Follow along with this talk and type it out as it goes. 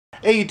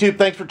Hey YouTube,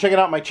 thanks for checking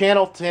out my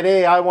channel.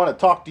 Today I want to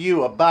talk to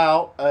you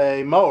about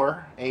a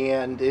mower,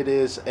 and it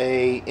is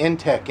a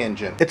Intek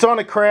engine. It's on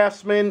a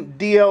Craftsman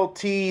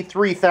DLT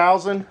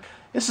 3000.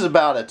 This is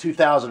about a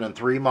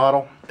 2003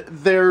 model.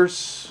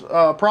 There's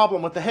a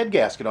problem with the head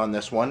gasket on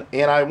this one,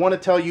 and I want to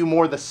tell you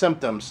more of the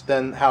symptoms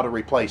than how to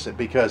replace it,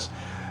 because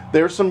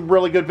there's some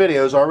really good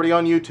videos already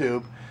on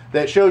YouTube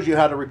that shows you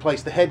how to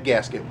replace the head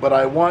gasket, but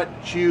I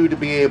want you to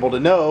be able to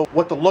know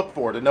what to look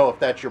for to know if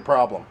that's your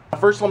problem.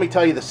 First, let me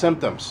tell you the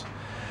symptoms.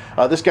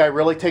 This guy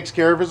really takes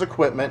care of his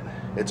equipment.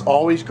 It's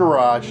always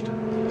garaged.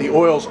 The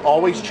oil's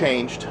always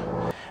changed.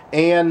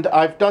 And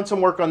I've done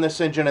some work on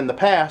this engine in the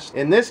past.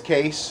 In this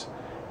case,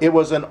 it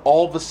was an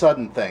all of a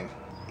sudden thing.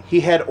 He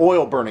had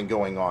oil burning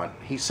going on.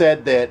 He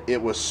said that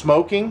it was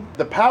smoking.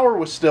 The power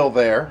was still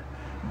there,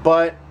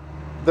 but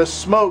the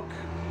smoke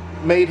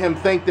made him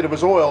think that it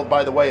was oiled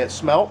by the way it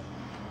smelt.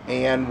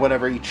 And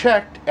whenever he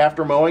checked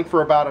after mowing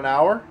for about an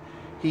hour,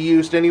 he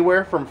used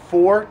anywhere from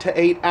 4 to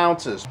 8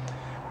 ounces.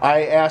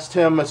 I asked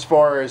him as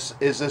far as,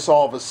 is this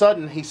all of a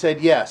sudden? He said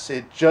yes,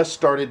 it just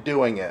started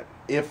doing it.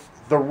 If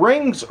the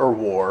rings are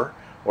wore,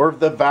 or if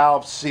the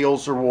valve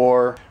seals are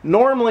wore,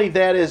 normally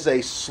that is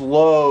a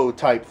slow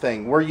type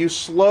thing, where you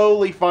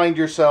slowly find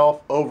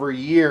yourself over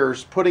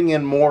years putting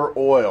in more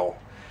oil.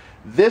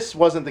 This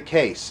wasn't the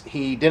case.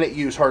 He didn't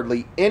use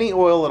hardly any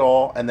oil at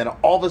all, and then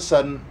all of a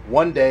sudden,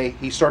 one day,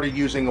 he started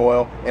using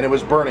oil, and it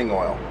was burning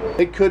oil.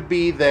 It could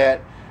be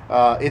that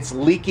it's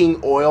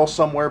leaking oil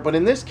somewhere, but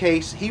in this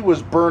case, he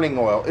was burning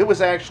oil. It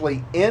was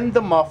actually in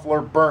the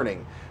muffler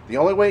burning. The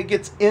only way it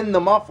gets in the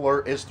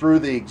muffler is through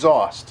the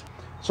exhaust.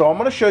 So I'm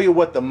going to show you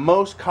what the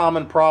most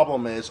common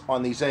problem is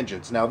on these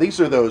engines. Now, these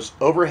are those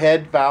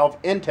overhead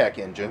valve Intek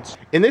engines.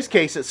 In this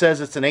case, it says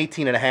it's an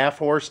 18.5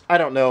 horse. I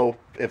don't know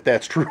if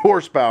that's true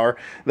horsepower.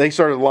 They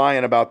started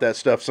lying about that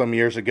stuff some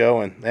years ago,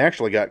 and they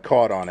actually got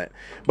caught on it.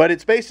 But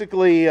it's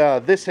basically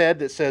this head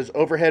that says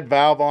overhead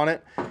valve on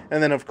it.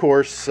 And then, of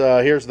course,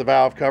 here's the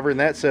valve cover, and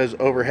that says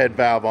overhead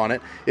valve on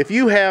it. If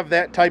you have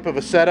that type of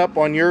a setup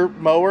on your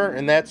mower,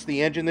 and that's the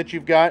engine that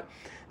you've got,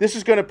 this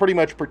is going to pretty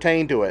much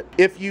pertain to it.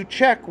 If you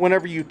check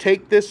whenever you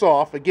take this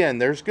off, again,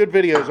 there's good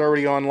videos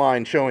already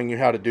online showing you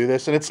how to do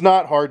this, and it's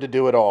not hard to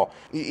do at all.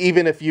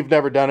 Even if you've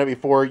never done it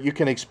before, you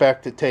can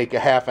expect to take a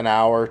half an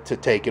hour to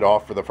take it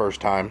off for the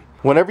first time.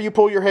 Whenever you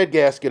pull your head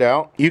gasket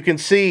out, you can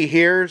see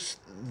here's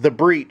the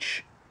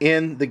breach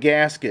in the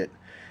gasket.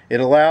 It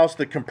allows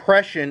the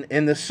compression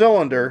in the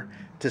cylinder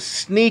to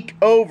sneak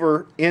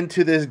over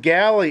into this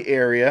galley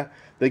area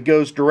that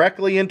goes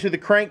directly into the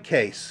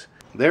crankcase.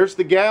 There's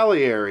the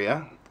galley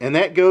area, and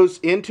that goes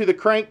into the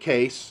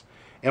crankcase,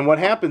 and what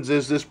happens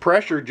is this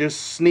pressure just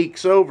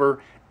sneaks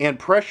over and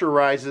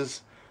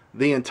pressurizes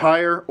the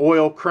entire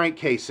oil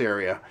crankcase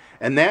area,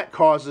 and that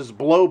causes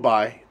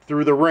blow-by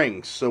through the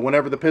rings. So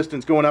whenever the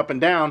piston's going up and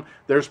down,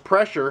 there's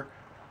pressure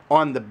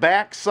on the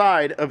back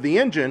side of the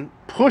engine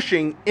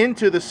pushing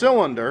into the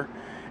cylinder,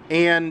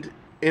 and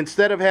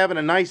instead of having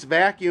a nice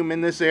vacuum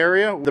in this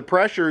area, the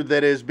pressure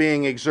that is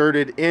being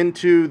exerted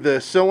into the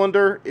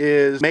cylinder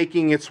is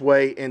making its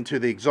way into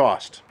the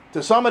exhaust.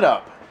 To sum it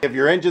up, if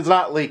your engine's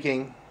not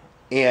leaking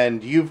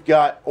and you've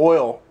got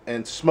oil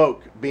and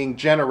smoke being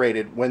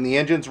generated when the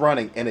engine's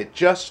running and it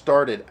just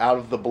started out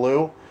of the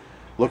blue,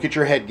 look at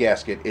your head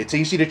gasket. It's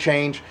easy to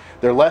change.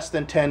 They're less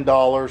than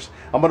 $10.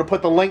 I'm going to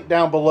put the link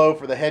down below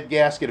for the head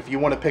gasket. If you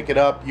want to pick it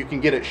up, you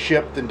can get it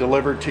shipped and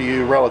delivered to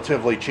you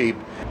relatively cheap.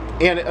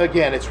 And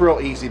again, it's real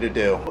easy to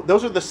do.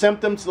 Those are the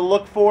symptoms to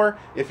look for.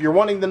 If you're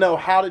wanting to know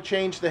how to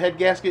change the head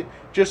gasket,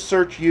 just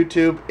search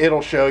YouTube.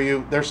 It'll show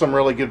you. There's some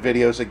really good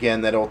videos,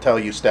 again, that'll tell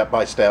you step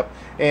by step,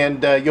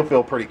 and you'll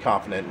feel pretty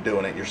confident in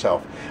doing it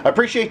yourself. I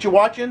appreciate you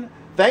watching.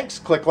 Thanks.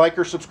 Click like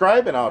or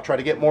subscribe, and I'll try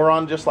to get more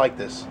on just like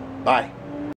this. Bye.